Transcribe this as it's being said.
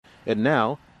And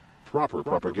now, proper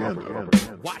propaganda.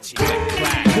 Watch it.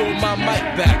 Pull my mic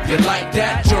back. You like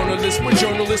that? Journalists with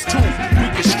journalists too. We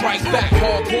can strike back.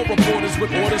 Hardcore reporters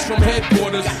with orders from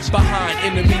headquarters. Behind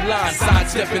enemy lines,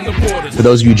 sidestepping the borders. For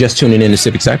those of you just tuning in to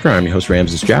Civic Cypher, I'm your host,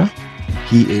 Ramses Ja.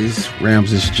 He is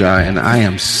Ramses Ja, and I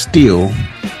am still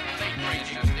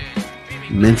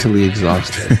mentally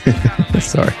exhausted.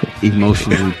 Sorry.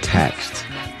 Emotionally taxed.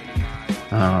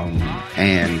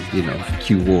 And,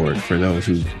 Q Ward, for those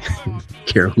who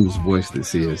care whose voice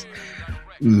this is.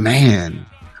 Man,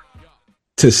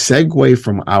 to segue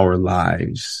from our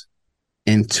lives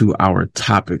into our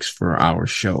topics for our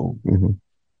show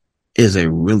is a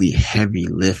really heavy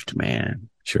lift, man.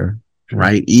 Sure.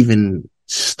 Right? Even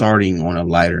starting on a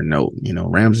lighter note,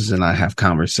 Ramses and I have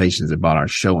conversations about our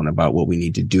show and about what we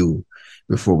need to do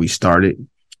before we start it,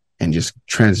 and just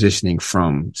transitioning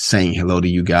from saying hello to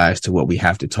you guys to what we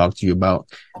have to talk to you about.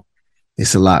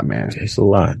 It's a lot, man. It's a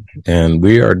lot. And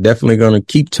we are definitely going to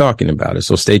keep talking about it.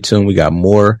 So stay tuned. We got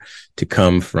more to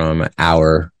come from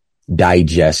our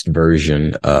digest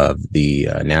version of the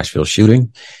Nashville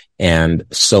shooting and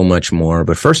so much more.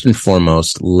 But first and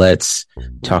foremost, let's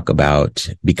talk about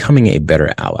becoming a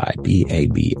better ally,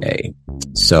 BABA.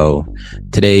 So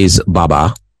today's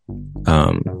Baba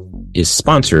is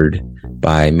sponsored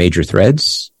by Major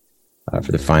Threads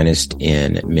for the finest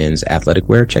in men's athletic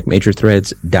wear. Check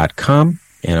majorthreads.com.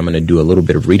 And I'm going to do a little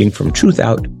bit of reading from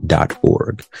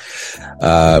truthout.org.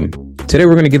 Today,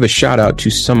 we're going to give a shout out to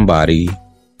somebody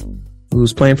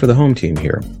who's playing for the home team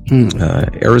here.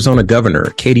 Arizona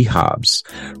Governor Katie Hobbs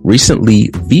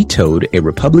recently vetoed a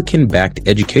Republican-backed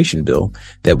education bill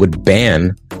that would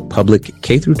ban public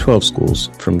K-12 schools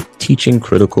from teaching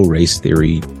critical race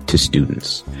theory to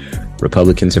students.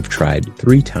 Republicans have tried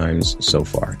 3 times so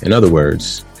far. In other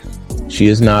words, she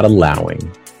is not allowing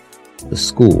the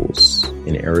schools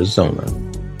in Arizona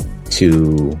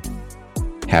to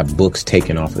have books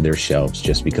taken off of their shelves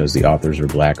just because the authors are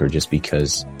black or just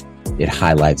because it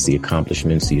highlights the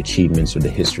accomplishments, the achievements, or the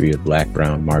history of black,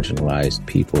 brown, marginalized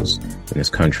peoples in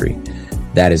this country.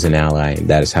 That is an ally.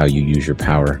 That is how you use your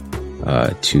power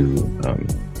to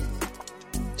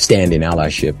stand in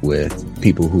allyship with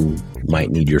people who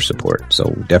might need your support. So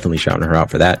definitely shouting her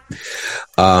out for that.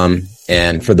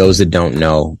 And for those that don't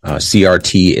know,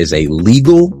 CRT is a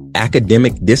legal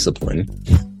academic discipline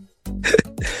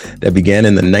that began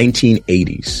in the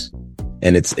 1980s.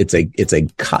 And it's a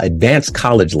advanced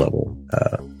college level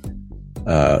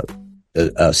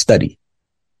study.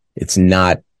 It's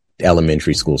not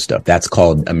elementary school stuff. That's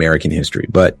called American history.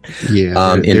 But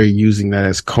they're using that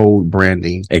as code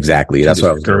branding. Exactly. That's what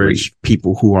I was going to read.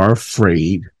 People who are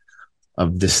afraid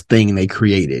of this thing they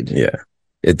created. Yeah.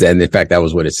 And in fact, that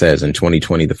was what it says. In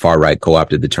 2020, the far right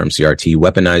co-opted the term CRT,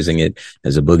 weaponizing it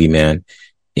as a boogeyman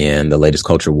in the latest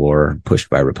culture war pushed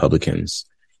by Republicans.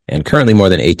 And currently, more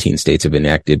than 18 states have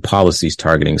enacted policies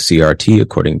targeting CRT,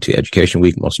 according to Education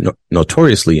Week. Most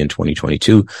notoriously in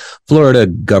 2022, Florida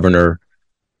Governor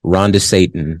Ron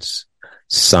DeSantis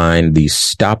signed the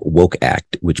Stop Woke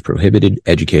Act, which prohibited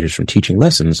educators from teaching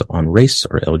lessons on race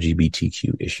or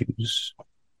LGBTQ issues.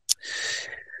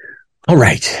 All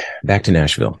right, back to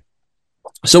Nashville.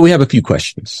 So we have a few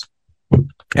questions,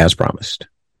 as promised.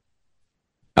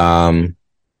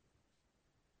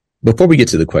 Before we get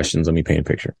to the questions, let me paint a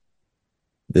picture.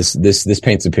 This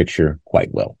paints a picture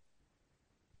quite well.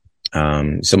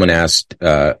 Someone asked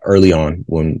early on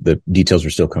when the details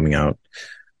were still coming out,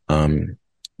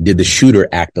 did the shooter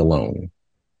act alone?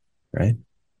 Right?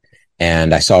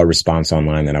 And I saw a response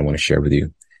online that I want to share with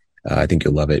you. I think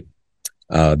you'll love it.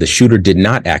 The shooter did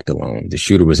not act alone. The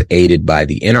shooter was aided by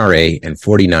the NRA and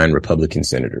 49 Republican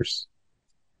senators.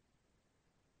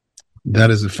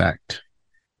 That is a fact.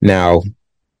 Now,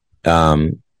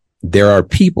 there are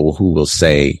people who will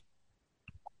say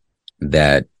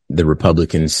that the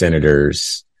Republican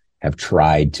senators have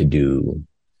tried to do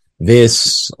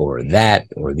this or that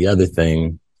or the other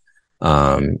thing.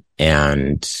 And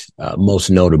most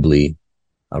notably,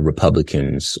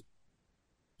 Republicans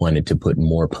wanted to put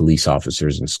more police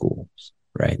officers in schools,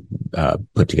 right?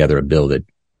 Put together a bill that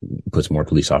puts more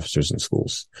police officers in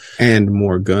schools. And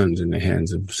more guns in the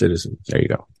hands of citizens. There you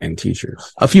go. And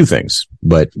teachers. A few things,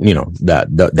 but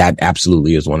that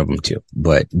absolutely is one of them too.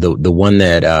 But the one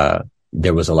that,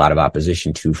 there was a lot of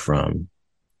opposition to from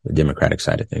the Democratic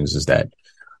side of things is that,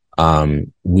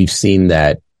 we've seen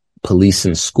that police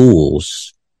in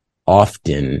schools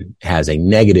often has a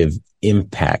negative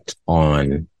impact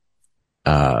on,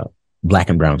 Black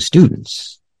and brown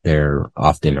students. They're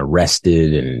often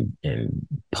arrested and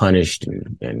punished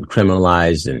and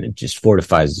criminalized, and it just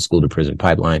fortifies the school to prison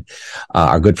pipeline.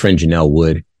 Our good friend Janelle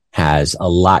Wood has a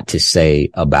lot to say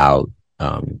about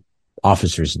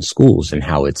officers in schools and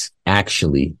how it's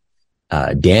actually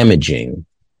damaging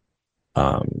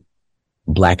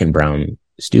Black and brown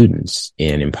students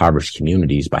in impoverished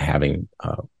communities by having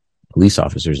police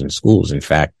officers in schools. In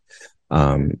fact,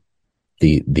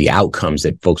 the outcomes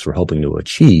that folks were hoping to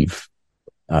achieve,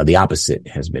 the opposite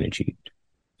has been achieved.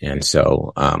 And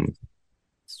so,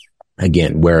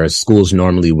 again, whereas schools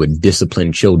normally would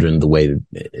discipline children the way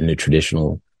in the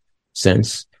traditional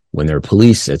sense, when there are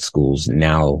police at schools,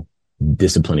 now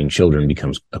disciplining children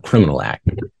becomes a criminal act.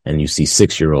 And you see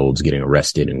 6-year-olds getting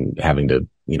arrested and having to,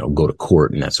 go to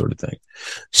court and that sort of thing.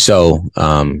 So,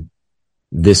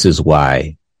 this is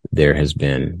why there has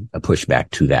been a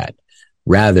pushback to that.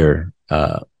 Rather,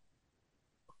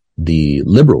 the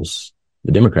liberals,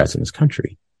 the Democrats in this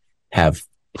country, have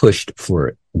pushed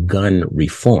for gun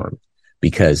reform,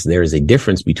 because there is a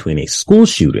difference between a school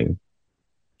shooting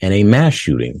and a mass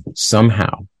shooting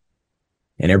somehow.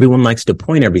 And everyone likes to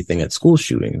point everything at school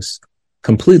shootings,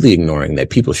 completely ignoring that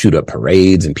people shoot up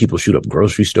parades and people shoot up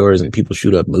grocery stores and people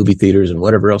shoot up movie theaters and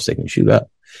whatever else they can shoot up.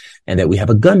 And that we have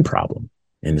a gun problem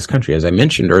in this country. As I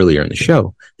mentioned earlier in the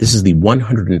show, this is the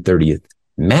 130th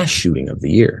mass shooting of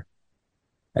the year.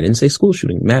 I didn't say school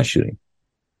shooting, mass shooting.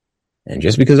 And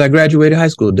just because I graduated high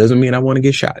school doesn't mean I want to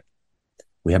get shot.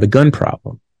 We have a gun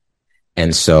problem.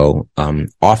 And so,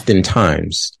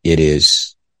 oftentimes it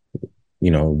is,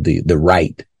 the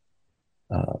right,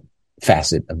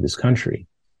 facet of this country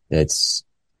that's,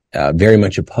 very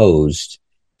much opposed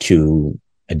to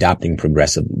adopting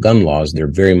progressive gun laws. They're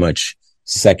very much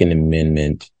Second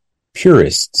Amendment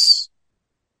purists,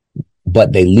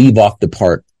 but they leave off the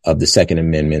part of the Second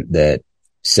Amendment that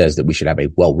says that we should have a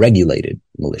well-regulated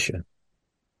militia.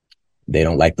 They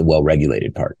don't like the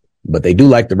well-regulated part, but they do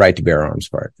like the right to bear arms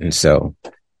part. And so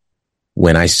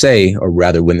when I say, or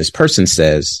rather when this person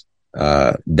says,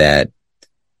 that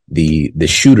the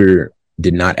shooter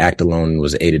did not act alone,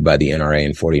 was aided by the NRA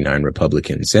and 49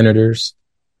 Republican senators,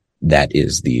 that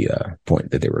is the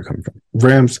point that they were coming from.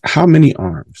 Rams, how many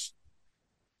arms?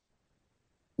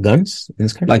 Guns in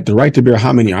this country? Like the right to bear,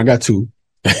 how many? I got 2.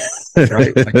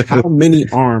 Right? Like, how many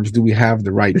arms do we have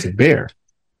the right to bear?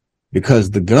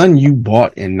 Because the gun you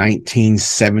bought in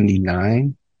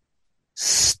 1979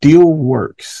 still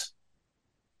works.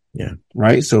 Yeah.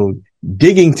 Right. So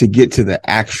digging to get to the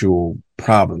actual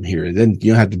problem here, then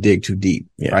you don't have to dig too deep.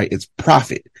 Yeah. Right. It's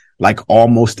profit, like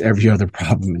almost every other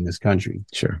problem in this country.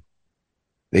 Sure.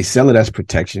 They sell it as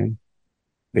protection.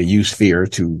 They use fear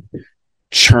to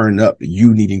churn up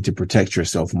you needing to protect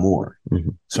yourself more. Mm-hmm.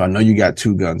 So I know you got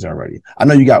 2 guns already. I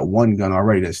know you got 1 gun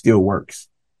already that still works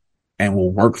and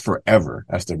will work forever.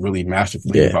 That's the really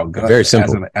masterful thing about guns. Very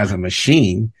simple. As a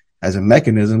machine, as a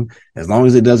mechanism, as long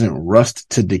as it doesn't rust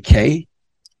to decay,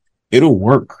 it'll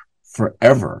work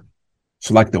forever.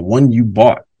 So like the one you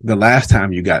bought the last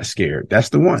time you got scared, that's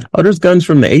the one. Oh, there's guns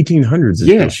from the 1800s that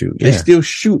still shoot. They still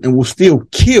shoot and will still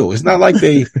kill. It's not like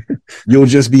you'll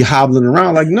just be hobbling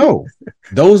around. Like, no,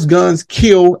 those guns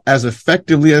kill as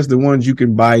effectively as the ones you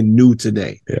can buy new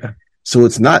today. Yeah. So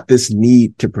it's not this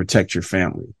need to protect your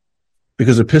family,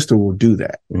 because a pistol will do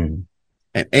that. Mm.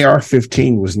 An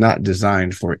AR-15 was not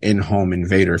designed for in-home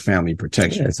invader family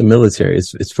protection. Yeah, it's a military.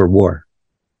 It's for war.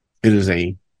 It is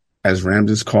as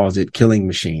Ramses calls it, killing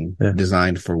machine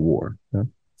designed for war. Yeah.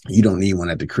 You don't need one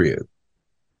at the crib.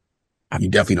 You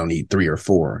definitely don't need 3 or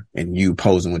 4. And you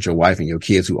posing with your wife and your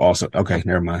kids who also, okay,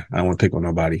 never mind. I don't want to pick on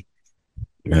nobody.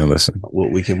 Man, listen.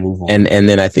 We can move on. And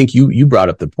then I think you brought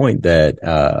up the point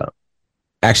that,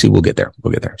 actually we'll get there.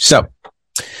 So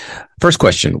first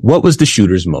question, what was the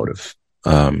shooter's motive?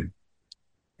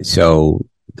 So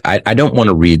I don't want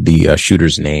to read the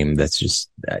shooter's name. That's just,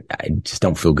 I just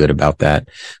don't feel good about that,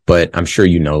 but I'm sure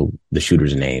you know the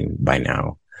shooter's name by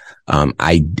now.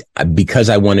 Because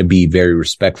I want to be very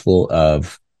respectful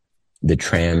of the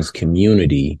trans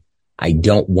community, I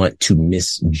don't want to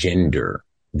misgender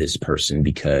this person,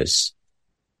 because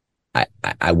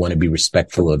I want to be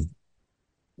respectful of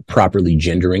properly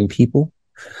gendering people.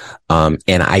 And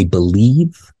I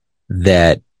believe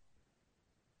that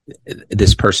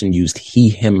this person used he,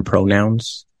 him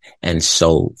pronouns. And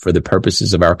so for the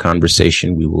purposes of our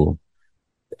conversation, we will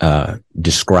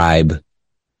describe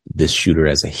this shooter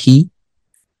as a he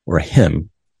or a him.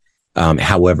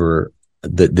 However,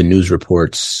 the news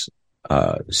reports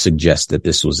suggest that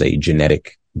this was a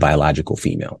genetic biological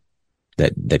female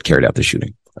that carried out the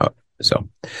shooting.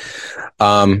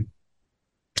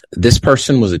 This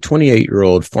person was a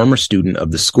 28-year-old former student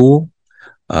of the school.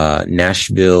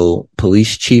 Nashville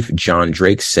Police Chief John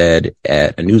Drake said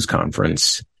at a news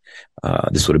conference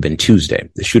This would have been Tuesday.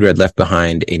 The shooter had left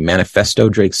behind a manifesto,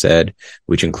 Drake said,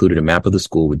 which included a map of the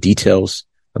school with details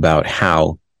about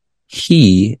how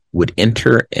he would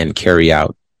enter and carry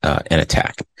out an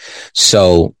attack.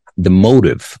 So the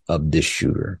motive of this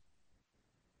shooter,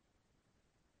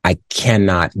 I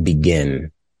cannot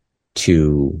begin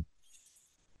to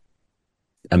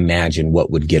imagine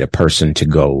what would get a person to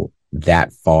go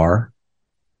that far.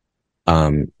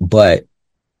 But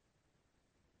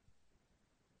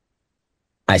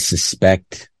I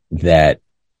suspect that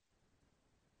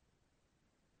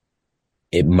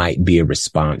it might be a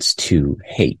response to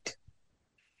hate.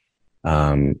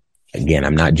 Again,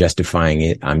 I'm not justifying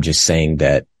it. I'm just saying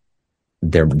that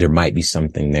there might be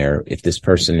something there. If this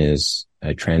person is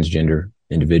a transgender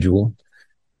individual,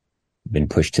 been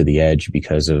pushed to the edge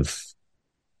because of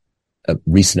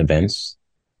recent events,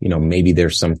 maybe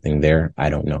there's something there. I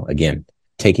don't know. Again,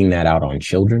 taking that out on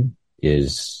children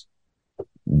is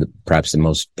perhaps the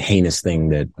most heinous thing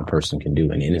that a person can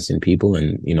do, and innocent people.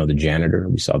 And, the janitor,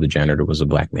 we saw the janitor was a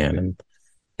black man, and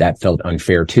that felt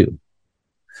unfair too.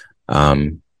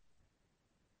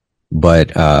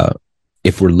 But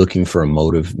if we're looking for a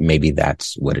motive, maybe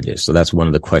that's what it is. So that's one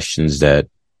of the questions that,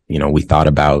 we thought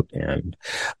about. And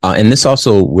this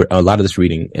also, a lot of this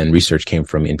reading and research came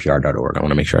from NPR.org. I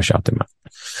want to make sure I shout them out.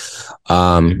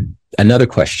 Another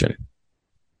question.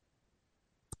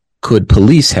 Could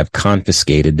police have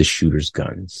confiscated the shooter's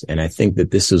guns? And I think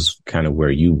that this is kind of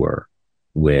where you were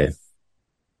with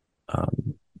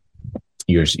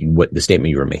what the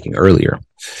statement you were making earlier.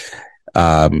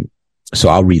 So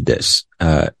I'll read this.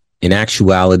 In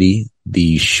actuality,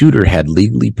 the shooter had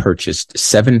legally purchased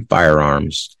 7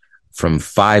 firearms from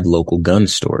 5 local gun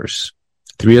stores.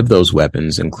 3 of those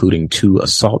weapons, including 2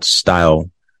 assault-style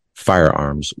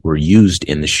firearms, were used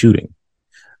in the shooting.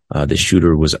 The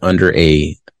shooter was under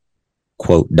a,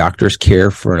 quote, doctor's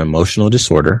care for an emotional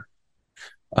disorder,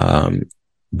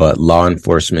 but law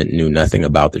enforcement knew nothing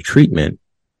about the treatment.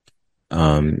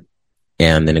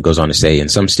 And then it goes on to say, in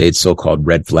some states, so-called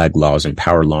red flag laws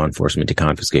empower law enforcement to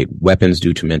confiscate weapons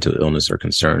due to mental illness or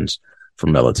concerns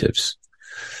from relatives.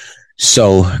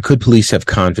 So could police have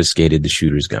confiscated the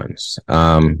shooter's guns?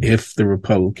 If the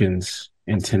Republicans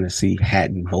in Tennessee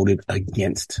hadn't voted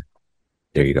against,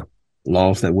 there you go,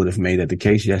 laws that would have made that the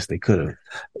case, yes, they could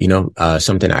have.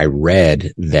 Something I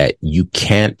read that you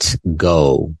can't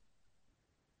go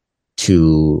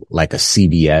to like a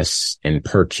CVS and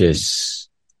purchase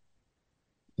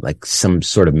like some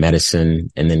sort of medicine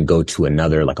and then go to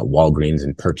another, like a Walgreens,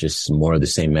 and purchase more of the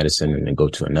same medicine, and then go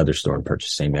to another store and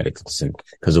purchase the same medicine,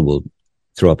 because it will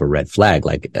throw up a red flag.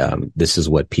 Like, this is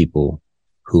what people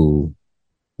who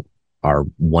are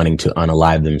wanting to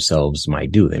unalive themselves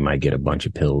might do. They might get a bunch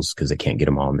of pills because they can't get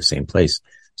them all in the same place.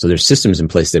 So there's systems in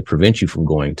place that prevent you from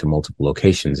going to multiple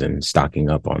locations and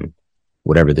stocking up on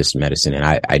whatever this medicine. And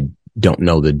I don't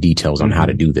know the details on how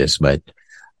to do this, but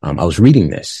I was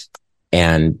reading this.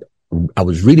 And I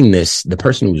was reading this, the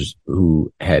person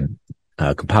who had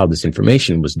compiled this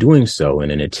information was doing so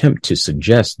in an attempt to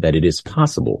suggest that it is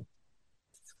possible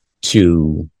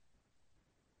to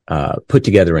put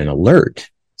together an alert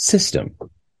system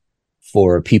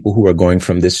for people who are going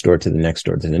from this store to the next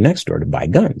store to the next store to buy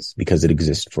guns, because it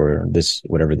exists for this,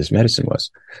 whatever this medicine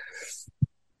was.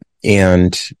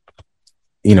 And,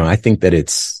 I think that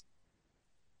it's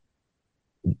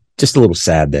just a little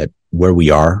sad that where we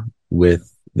are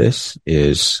with this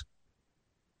is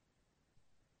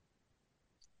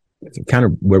kind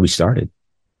of where we started.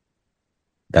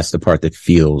 That's the part that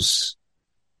feels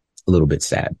a little bit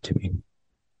sad to me.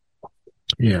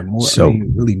 Yeah,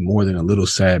 really more than a little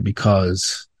sad,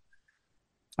 because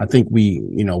I think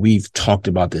we've talked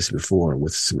about this before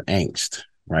with some angst,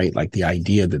 right? Like the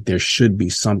idea that there should be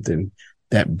something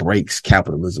that breaks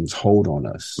capitalism's hold on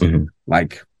us,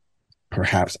 like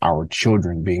perhaps our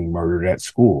children being murdered at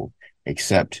school.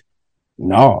 Except,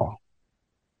 no,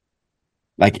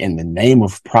 like in the name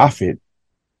of profit,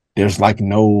 there's like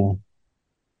no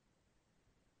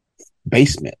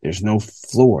basement. There's no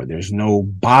floor. There's no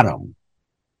bottom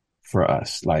for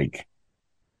us. Like,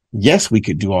 yes, we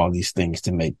could do all these things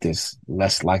to make this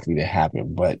less likely to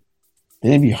happen, but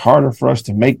then it'd be harder for us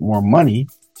to make more money.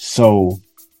 So,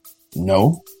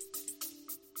 no.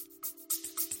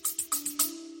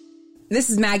 This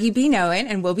is Maggie B. Noen,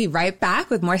 and we'll be right back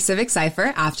with more Civic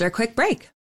Cypher after a quick break.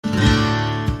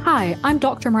 Hi, I'm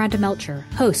Dr. Miranda Melcher,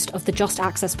 host of the Just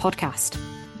Access podcast.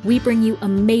 We bring you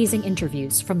amazing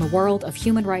interviews from the world of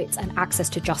human rights and access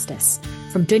to justice,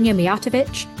 from Dunja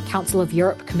Mijatovic, Council of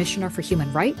Europe Commissioner for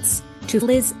Human Rights, to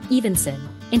Liz Evenson,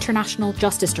 International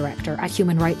Justice Director at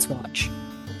Human Rights Watch.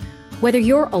 Whether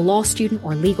you're a law student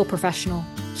or legal professional,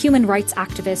 human rights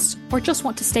activists, or just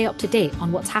want to stay up to date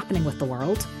on what's happening with the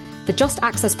world, the Just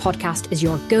Access podcast is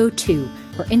your go-to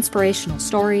for inspirational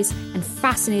stories and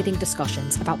fascinating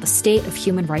discussions about the state of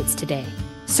human rights today.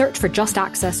 Search for Just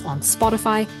Access on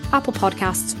Spotify, Apple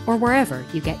Podcasts, or wherever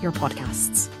you get your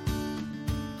podcasts.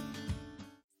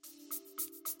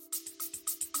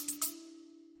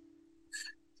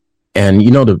 And,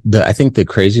 you know, I think the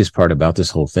craziest part about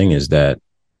this whole thing is that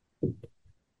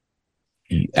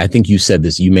I think you said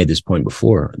this, you made this point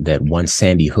before, that once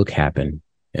Sandy Hook happened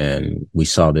and we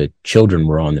saw that children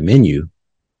were on the menu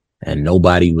and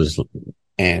nobody was.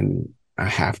 And I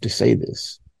have to say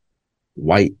this,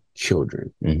 white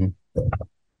children. Mm-hmm.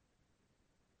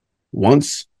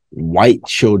 Once white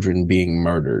children being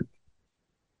murdered,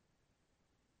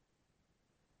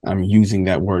 I'm using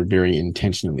that word very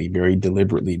intentionally, very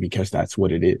deliberately, because that's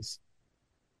what it is.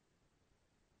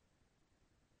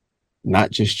 Not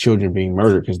just children being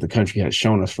murdered, because the country has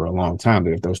shown us for a long time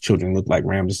that if those children look like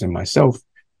Ramses and myself,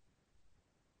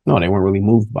 no, they weren't really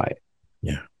moved by it.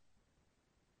 Yeah.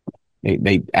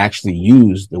 They actually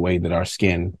use the way that our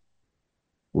skin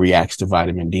reacts to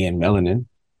vitamin D and melanin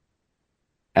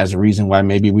as a reason why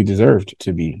maybe we deserved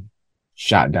to be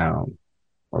shot down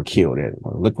or killed. Or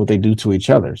look what they do to each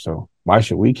other. So why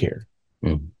should we care?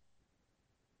 Mm.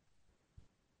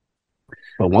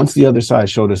 But once the other side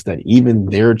showed us that even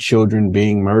their children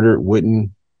being murdered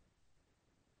wouldn't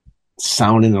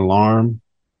sound an alarm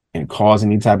and cause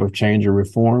any type of change or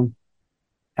reform,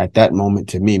 at that moment,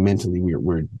 to me, mentally,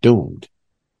 we're doomed.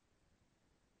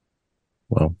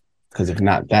 Well, because if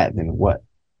not that, then what?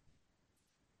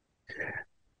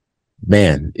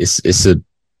 Man,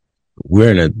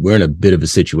 we're in a bit of a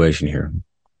situation here.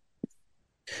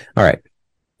 All right.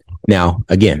 Now,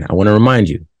 again, I want to remind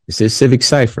you, this is Civic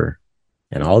Cypher,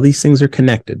 and all these things are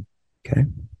connected. Okay.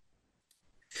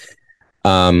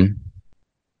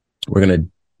 We're going to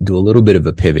do a little bit of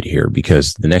a pivot here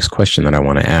because the next question that I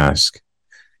want to ask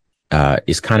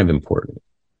is kind of important.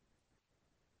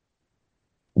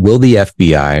 Will the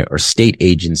FBI or state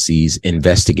agencies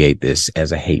investigate this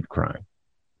as a hate crime?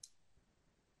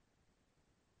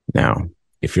 Now,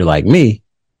 if you're like me,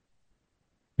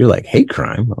 you're like, hate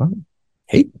crime? Well,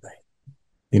 hate,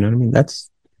 you know what I mean? That's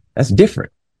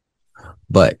different.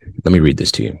 But let me read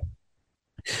this to you.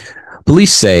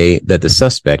 Police say that the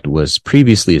suspect was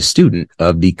previously a student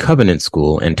of the Covenant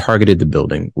School and targeted the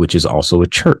building, which is also a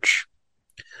church.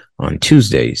 On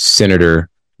Tuesday, Senator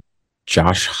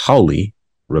Josh Hawley,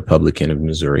 Republican of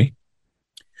Missouri,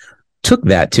 took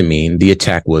that to mean the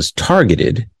attack was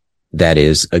targeted, that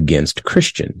is, against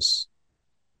Christians,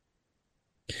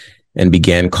 and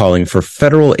began calling for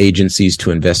federal agencies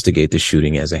to investigate the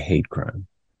shooting as a hate crime.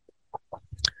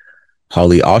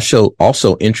 Hawley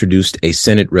also introduced a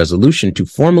Senate resolution to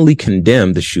formally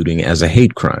condemn the shooting as a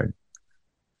hate crime.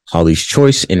 Hawley's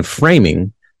choice in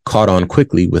framing caught on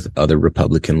quickly with other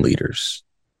Republican leaders.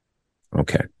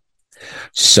 Okay.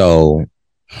 So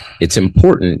it's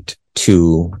important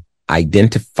to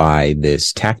identify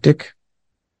this tactic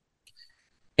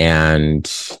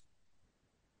and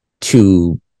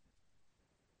to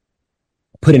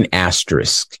put an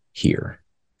asterisk here,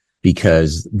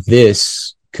 because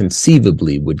this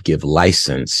conceivably would give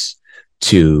license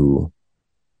to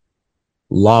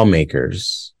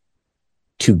lawmakers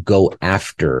to go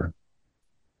after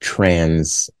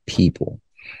trans people.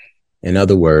 In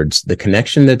other words, the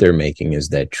connection that they're making is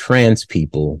that trans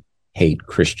people hate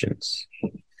Christians,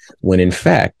 when in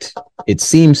fact, it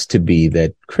seems to be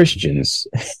that Christians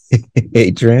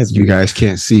hate trans people. You guys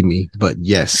can't see me, but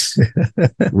yes,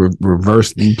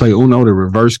 reverse. You play Uno, the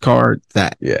reverse card,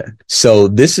 that. Yeah. So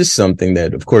this is something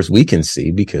that, of course, we can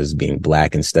see because being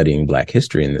Black and studying Black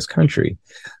history in this country,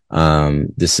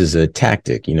 this is a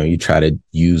tactic. You know, you try to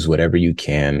use whatever you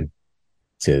can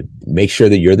to make sure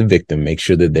that you're the victim, make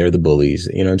sure that they're the bullies,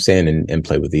 you know what I'm saying, and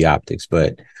play with the optics.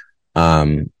 But,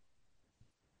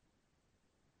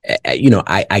 you know,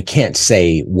 I can't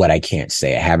say what I can't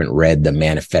say. I haven't read the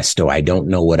manifesto. I don't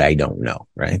know what I don't know,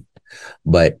 right?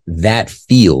 But that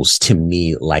feels to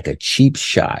me like a cheap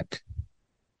shot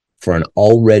for an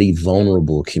already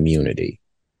vulnerable community.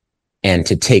 And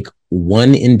to take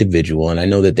one individual, and I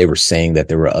know that they were saying that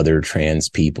there were other trans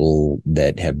people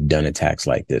that have done attacks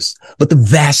like this, but the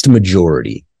vast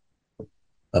majority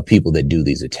of people that do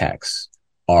these attacks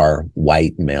are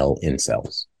white male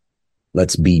incels.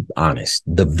 Let's be honest,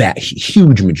 the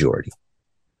huge majority.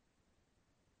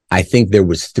 I think there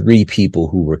was 3 people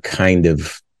who were kind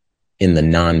of in the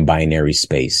non-binary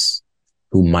space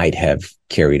who might have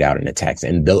carried out an attack.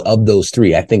 And of those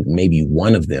 3, I think maybe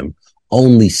one of them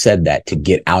only said that to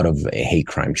get out of a hate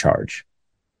crime charge.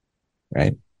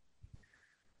 Right.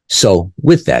 So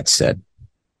with that said,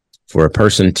 for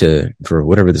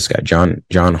whatever this guy,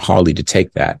 John Hawley, to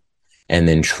take that and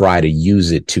then try to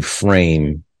use it to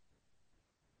frame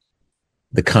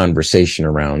the conversation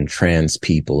around trans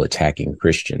people attacking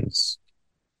Christians,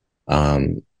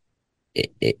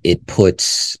 it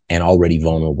puts an already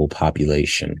vulnerable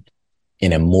population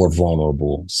in a more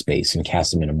vulnerable space and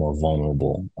casts them in a more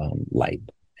vulnerable light.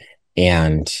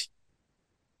 And,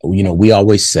 we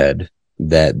always said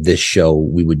that this show,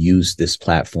 we would use this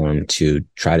platform to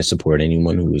try to support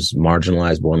anyone who was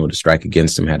marginalized, born with a strike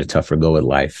against them, had a tougher go at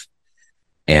life.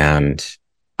 And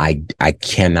I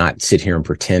cannot sit here and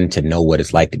pretend to know what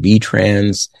it's like to be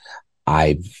trans.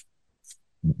 I've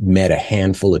met a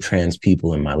handful of trans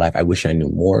people in my life. I wish I knew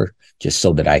more just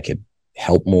so that I could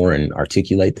help more and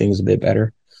articulate things a bit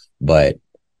better. But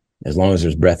as long as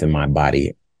there's breath in my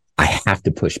body, I have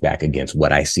to push back against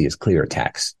what I see as clear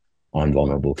attacks on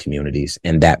vulnerable communities.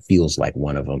 And that feels like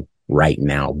one of them right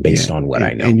now, based on what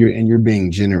I know. And you're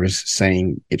being generous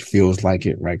saying it feels like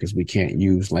it, right? Because we can't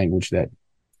use language that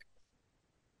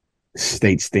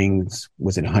states things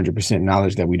with 100%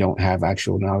 knowledge that we don't have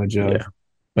actual knowledge of. Yeah.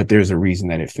 But there's a reason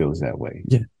that it feels that way.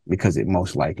 Yeah. Because it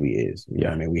most likely is. You know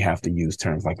what I mean? We have to use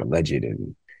terms like alleged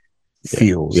and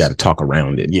feels. You got to talk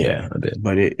around it. Yeah. A bit.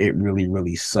 But it really,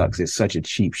 really sucks. It's such a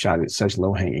cheap shot. It's such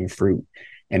low hanging fruit.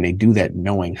 And they do that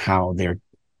knowing how their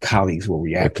colleagues will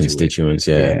react Their constituents.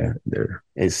 to it. Yeah.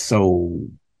 It's so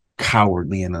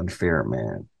cowardly and unfair,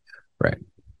 man. Right.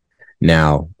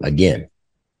 Now, again,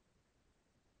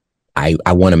 I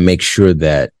want to make sure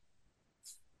that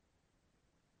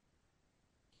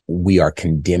we are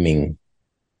condemning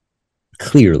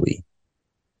clearly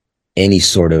any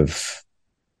sort of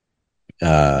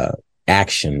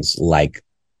actions like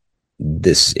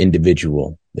this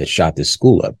individual that shot this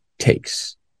school up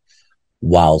takes,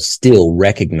 while still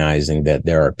recognizing that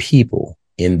there are people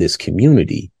in this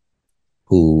community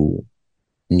who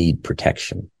need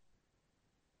protection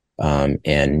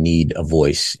and need a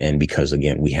voice. And because,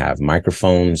 again, we have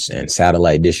microphones and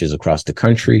satellite dishes across the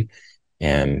country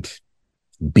and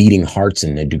beating hearts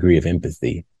and a degree of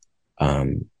empathy,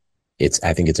 I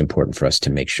think it's important for us to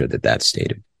make sure that that's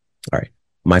stated. All right.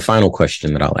 My final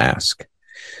question that I'll ask: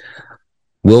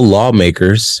 will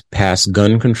lawmakers pass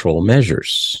gun control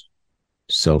measures?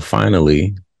 So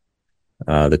finally,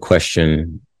 the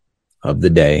question of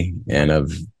the day and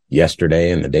of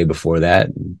yesterday and the day before that,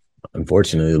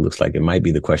 unfortunately, it looks like it might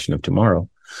be the question of tomorrow.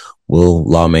 Will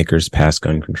lawmakers pass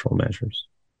gun control measures?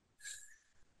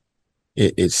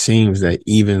 It seems that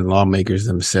even lawmakers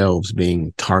themselves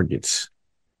being targets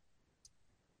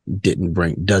didn't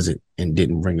bring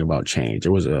about change.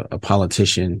 There was a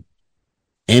politician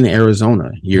in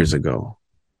Arizona years ago,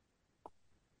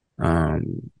 at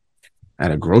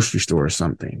a grocery store or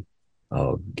something.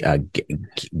 Oh,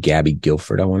 Gabby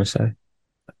Guilford, I want to say.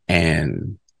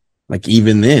 And like,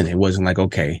 even then it wasn't like,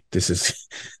 okay, this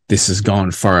has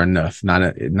gone far enough.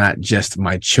 Not just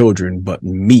my children, but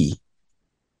me.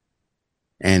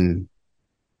 And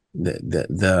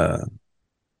the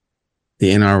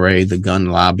NRA, the gun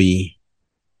lobby,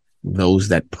 those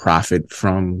that profit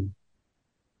from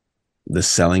the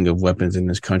selling of weapons in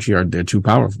this country they're too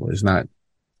powerful.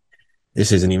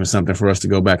 This isn't even something for us to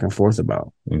go back and forth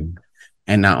about. Mm.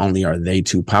 And not only are they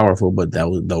too powerful, but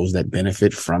those that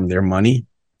benefit from their money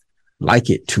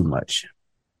like it too much,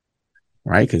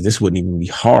 right? Because this wouldn't even be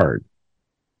hard.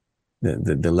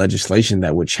 The legislation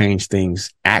that would change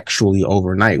things actually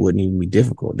overnight wouldn't even be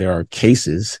difficult. There are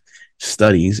cases,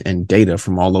 studies, and data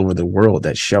from all over the world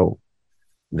that show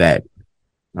that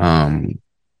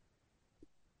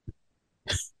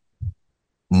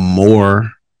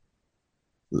more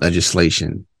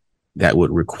legislation that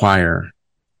would require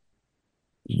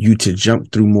you to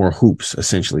jump through more hoops,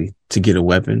 essentially, to get a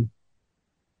weapon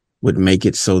would make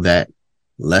it so that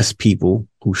less people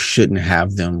who shouldn't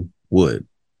have them would.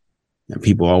 And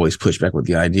people always push back with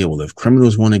the idea, well, if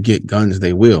criminals want to get guns,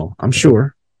 they will. I'm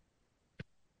sure.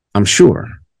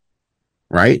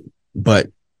 Right? But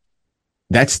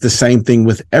that's the same thing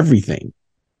with everything.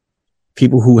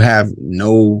 People who have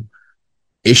no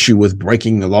issue with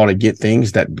breaking the law to get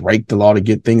things, that break the law to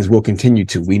get things, will continue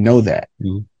to. We know that.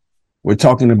 Mm-hmm. We're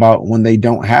talking about when they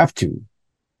don't have to.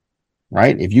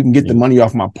 Right? If you can get the money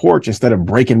off my porch instead of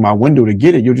breaking my window to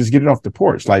get it, you'll just get it off the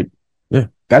porch. Like,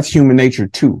 that's human nature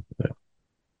too. Yeah.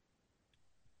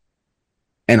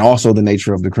 And also the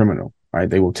nature of the criminal, right?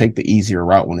 They will take the easier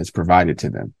route when it's provided to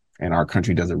them. And our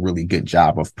country does a really good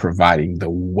job of providing the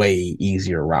way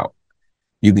easier route.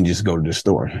 You can just go to the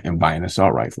store and buy an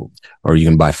assault rifle. Or you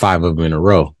can buy 5 of them in a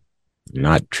row,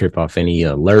 not trip off any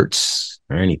alerts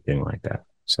or anything like that.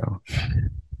 So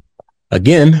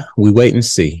Again, we wait and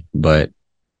see, but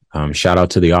shout out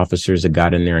to the officers that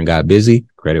got in there and got busy.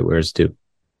 Credit where it's due.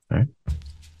 All right.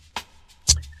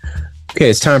 Okay,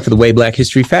 it's time for the Way Black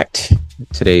History Fact.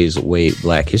 Today's Way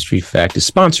Black History Fact is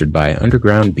sponsored by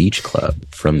Underground Beach Club.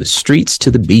 From the streets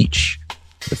to the beach,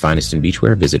 the finest in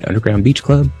beachwear, visit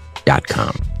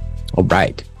undergroundbeachclub.com. All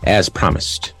right, as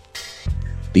promised,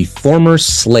 the former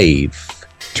slave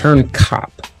turned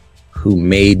cop who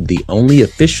made the only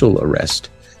official arrest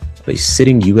of a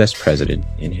sitting U.S. president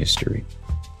in history.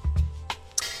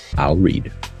 I'll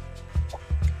read.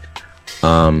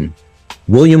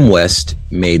 William West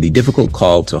made the difficult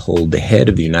call to hold the head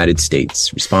of the United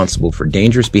States responsible for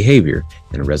dangerous behavior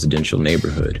in a residential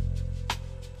neighborhood.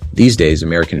 These days,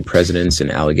 American presidents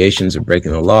and allegations of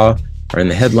breaking the law are in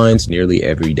the headlines nearly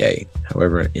every day.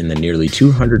 However, in the nearly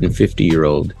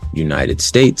 250-year-old United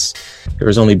States, there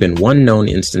has only been one known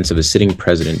instance of a sitting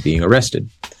president being arrested.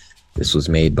 This was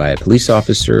made by a police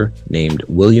officer named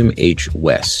William H.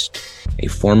 West, a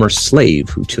former slave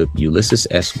who took Ulysses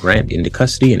S. Grant into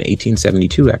custody in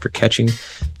 1872 after catching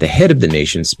the head of the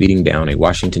nation speeding down a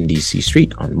Washington, D.C.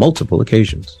 street on multiple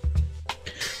occasions.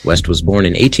 West was born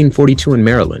in 1842 in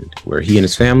Maryland, where he and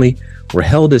his family were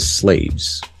held as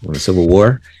slaves. When the Civil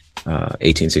War,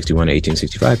 1861 to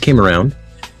 1865, came around,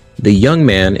 the young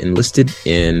man enlisted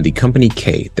in the Company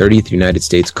K, 30th United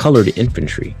States Colored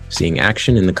Infantry, seeing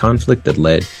action in the conflict that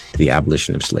led to the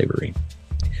abolition of slavery.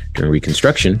 During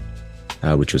Reconstruction,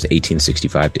 which was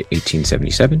 1865 to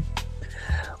 1877,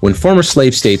 when former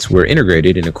slave states were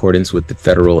integrated in accordance with the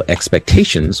federal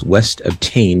expectations, West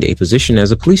obtained a position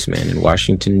as a policeman in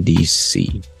Washington, D.C.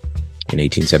 in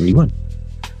 1871.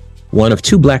 One of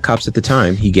two black cops at the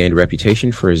time, he gained a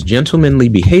reputation for his gentlemanly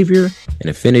behavior and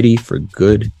affinity for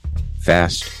good,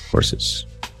 fast horses.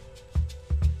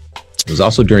 It was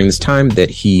also during this time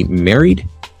that he married.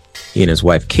 He and his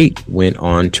wife, Kate, went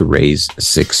on to raise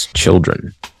 6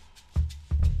 children.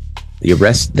 The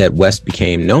arrest that West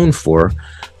became known for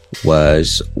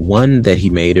was one that he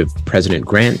made of President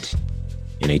Grant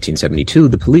in 1872.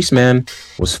 The policeman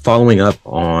was following up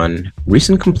on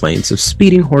recent complaints of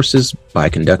speeding horses by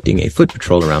conducting a foot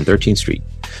patrol around 13th Street.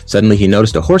 Suddenly, he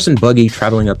noticed a horse and buggy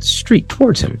traveling up the street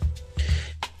towards him,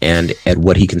 and at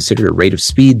what he considered a rate of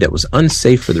speed that was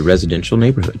unsafe for the residential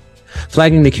neighborhood.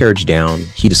 Flagging the carriage down,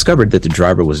 he discovered that the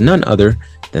driver was none other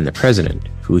than the president,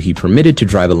 who he permitted to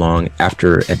drive along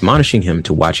after admonishing him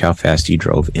to watch how fast he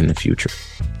drove in the future.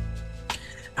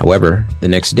 However, the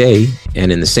next day,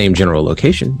 and in the same general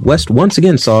location, West once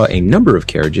again saw a number of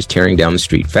carriages tearing down the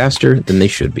street faster than they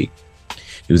should be.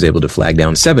 He was able to flag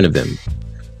down 7 of them.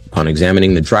 Upon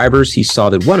examining the drivers, he saw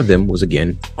that one of them was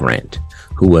again Grant,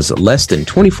 who was less than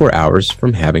 24 hours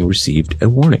from having received a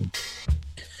warning.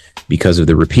 Because of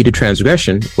the repeated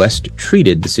transgression, West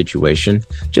treated the situation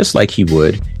just like he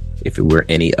would if it were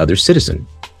any other citizen.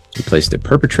 He placed the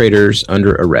perpetrators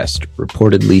under arrest,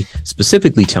 reportedly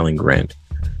specifically telling Grant,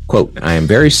 quote, "I am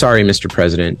very sorry, Mr.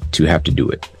 President, to have to do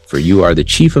it, for you are the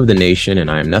chief of the nation and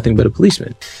I am nothing but a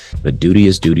policeman. But duty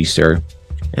is duty, sir,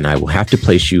 and I will have to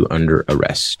place you under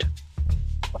arrest."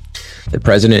 The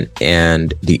president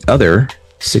and the other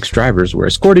 6 drivers were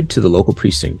escorted to the local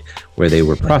precinct where they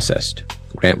were processed.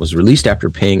 Grant was released after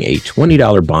paying a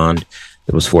 $20 bond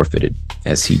that was forfeited,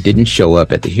 as he didn't show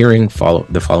up at the hearing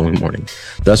the following morning,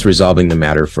 thus resolving the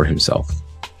matter for himself.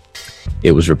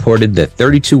 It was reported that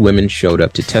 32 women showed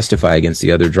up to testify against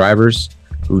the other drivers,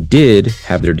 who did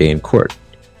have their day in court,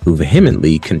 who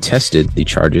vehemently contested the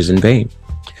charges in vain.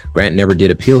 Grant never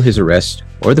did appeal his arrest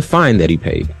or the fine that he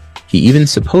paid. He even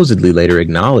supposedly later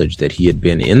acknowledged that he had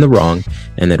been in the wrong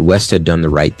and that West had done the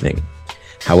right thing.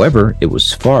 However, it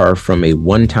was far from a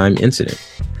one-time incident.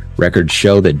 Records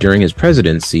show that during his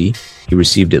presidency, he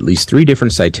received at least 3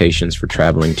 different citations for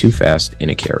traveling too fast in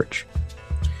a carriage.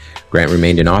 Grant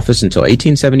remained in office until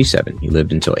 1877. He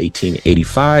lived until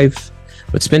 1885,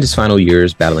 but spent his final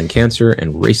years battling cancer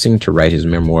and racing to write his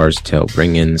memoirs to help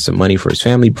bring in some money for his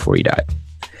family before he died,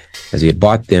 as he had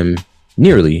bought them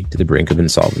nearly to the brink of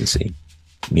insolvency.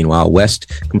 Meanwhile, West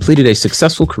completed a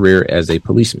successful career as a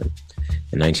policeman.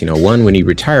 In 1901, when he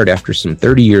retired after some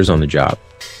 30 years on the job.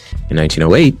 In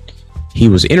 1908, he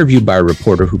was interviewed by a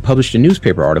reporter who published a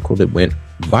newspaper article that went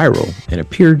viral and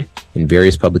appeared in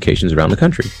various publications around the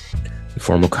country. The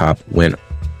former cop went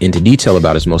into detail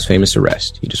about his most famous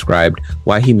arrest. He described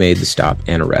why he made the stop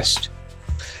and arrest.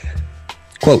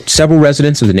 Quote, "Several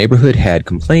residents of the neighborhood had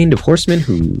complained of horsemen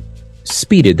who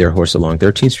speeded their horse along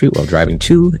 13th Street while driving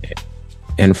to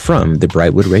and from the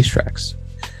Brightwood racetracks.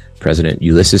 President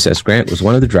Ulysses S. Grant was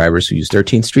one of the drivers who used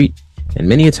 13th Street and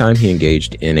many a time he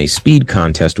engaged in a speed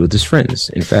contest with his friends.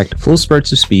 In fact, full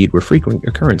spurts of speed were frequent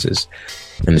occurrences,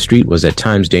 and the street was at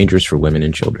times dangerous for women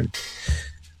and children.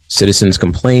 Citizens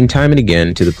complained time and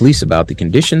again to the police about the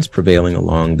conditions prevailing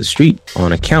along the street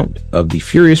on account of the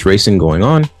furious racing going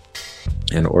on,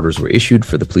 and orders were issued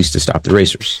for the police to stop the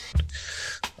racers.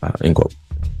 End quote,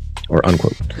 or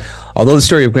unquote. Although the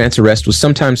story of Grant's arrest was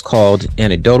sometimes called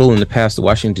anecdotal in the past, the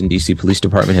Washington, D.C. Police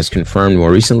Department has confirmed more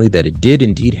recently that it did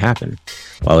indeed happen.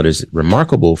 While it is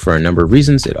remarkable for a number of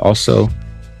reasons,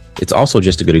 it's also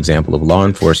just a good example of a law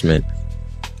enforcement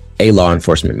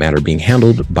matter being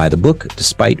handled by the book,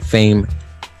 despite fame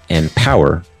and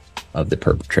power of the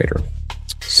perpetrator.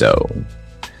 So,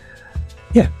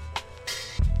 yeah.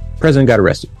 President got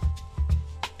arrested.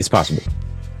 It's possible.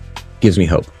 Gives me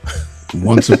hope.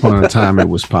 Once upon a time, it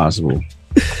was possible.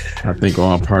 I think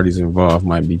all parties involved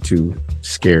might be too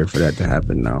scared for that to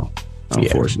happen now,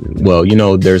 unfortunately. Yeah. Well,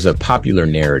 there's a popular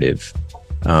narrative,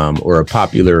 or a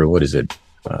popular, what's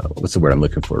the word I'm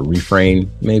looking for? Refrain,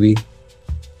 maybe,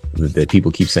 that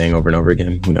people keep saying over and over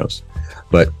again. Who knows?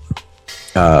 But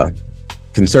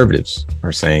conservatives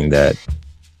are saying that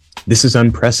this is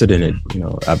unprecedented.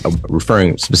 We're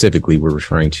referring to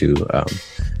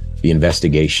the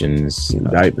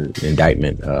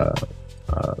indictment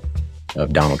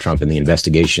of Donald Trump, and the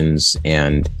investigations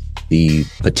and the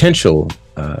potential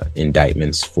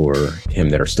indictments for him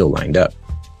that are still lined up,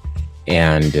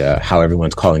 and how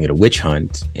everyone's calling it a witch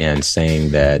hunt and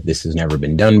saying that this has never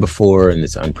been done before and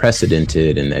it's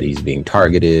unprecedented and that he's being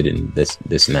targeted and this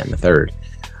and that and the third,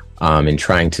 and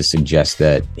trying to suggest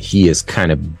that he is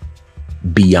kind of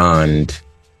beyond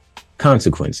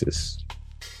consequences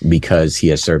because he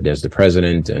has served as the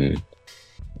president and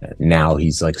now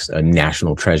he's like a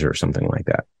national treasure or something like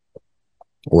that.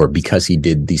 Or because he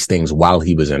did these things while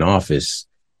he was in office,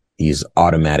 he's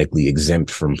automatically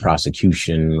exempt from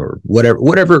prosecution, or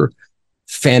whatever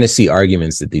fantasy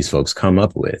arguments that these folks come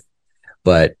up with.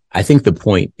 But I think the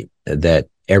point that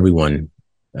everyone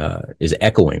is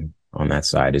echoing on that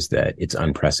side is that it's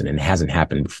unprecedented. It hasn't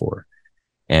happened before.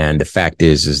 And the fact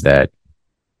is that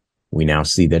we now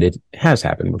see that it has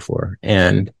happened before.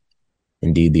 And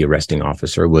indeed, the arresting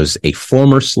officer was a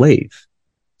former slave.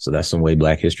 So that's some way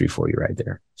Black history for you right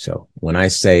there. So when I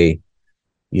say,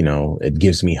 it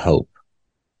gives me hope.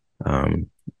 That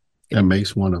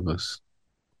makes one of us.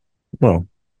 Well,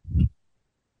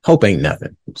 hope ain't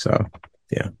nothing. So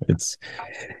yeah, it's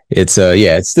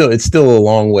still a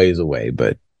long ways away,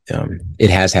 but it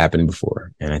has happened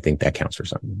before. And I think that counts for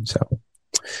something.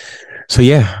 So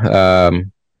yeah,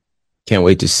 can't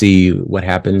wait to see what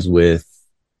happens with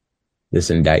this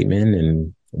indictment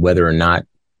and whether or not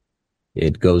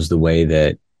it goes the way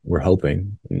that we're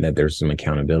hoping and that there's some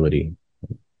accountability.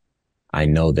 I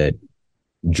know that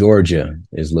Georgia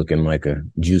is looking like a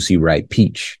juicy ripe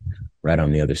peach right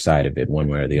on the other side of it, one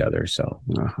way or the other. So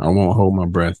I won't hold my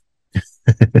breath.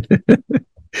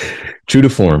 True to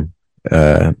form.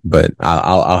 But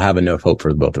I'll have enough hope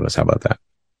for both of us. How about that?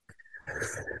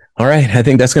 All right. I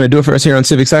think that's going to do it for us here on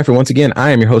Civic Cypher. Once again,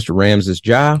 I am your host, Ramses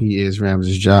Ja. He is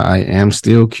Ramses Ja. I am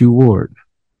still Q Ward.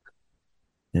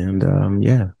 And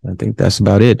I think that's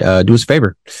about it. Do us a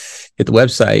favor. Hit the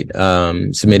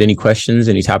website. Submit any questions,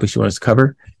 any topics you want us to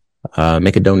cover.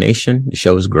 Make a donation. The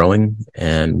show is growing,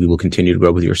 and we will continue to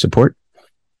grow with your support.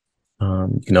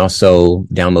 You can also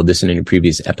download this in any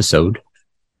previous episode.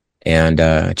 And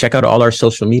check out all our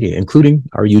social media, including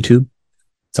our YouTube.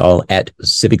 It's all at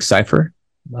Civic Cypher.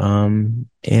 And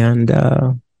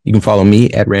you can follow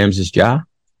me at Ramses Ja.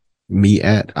 Me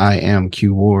at I am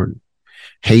Q Ward.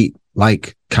 Hate,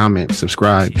 like, comment,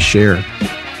 subscribe, share,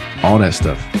 all that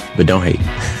stuff. But don't hate.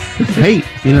 Hate,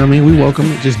 you know what I mean? We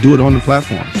welcome it. Just do it on the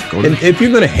platforms. If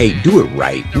you're going to hate, do it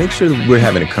right. Make sure that we're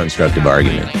having a constructive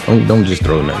argument. Don't just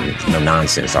throw no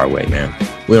nonsense our way, man.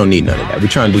 We don't need none of that. We're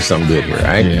trying to do something good here, all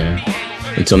right? Yeah.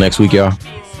 Until next week, y'all.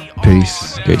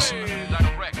 Peace.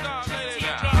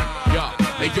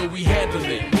 Hey, yo, we handle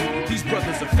it. These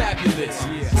brothers are fabulous.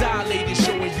 Dilated,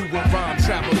 showing you what rhyme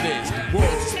travel is.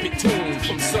 Worlds is spittoons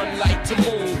from sunlight to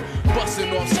moon.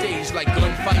 Busting off stage like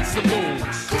gunfight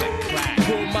saloons.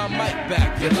 Pull my mic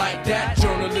back, you like that?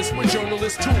 Journalists, we're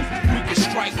journalists too. We can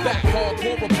strike back.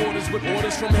 Hardcore reporters with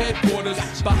orders from headquarters.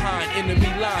 Behind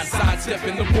enemy lines,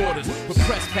 sidestepping the borders. With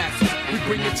press passes We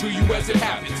bring it to you as it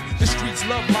happens. The streets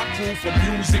love my crew for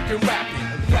music and rapping.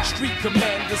 Street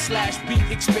commander / beat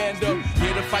expander,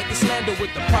 here to fight the slander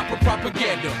with the proper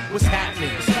propaganda. What's happening?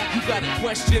 You got a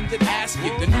question, then ask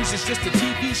it. The news is just a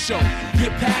TV show,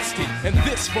 get past it. And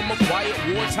this from a quiet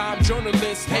wartime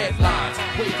journalist. Headlines,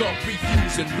 wake up,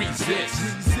 refuse and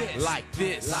resist. Like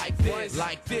this, like this,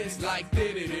 like this, like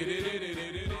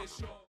this.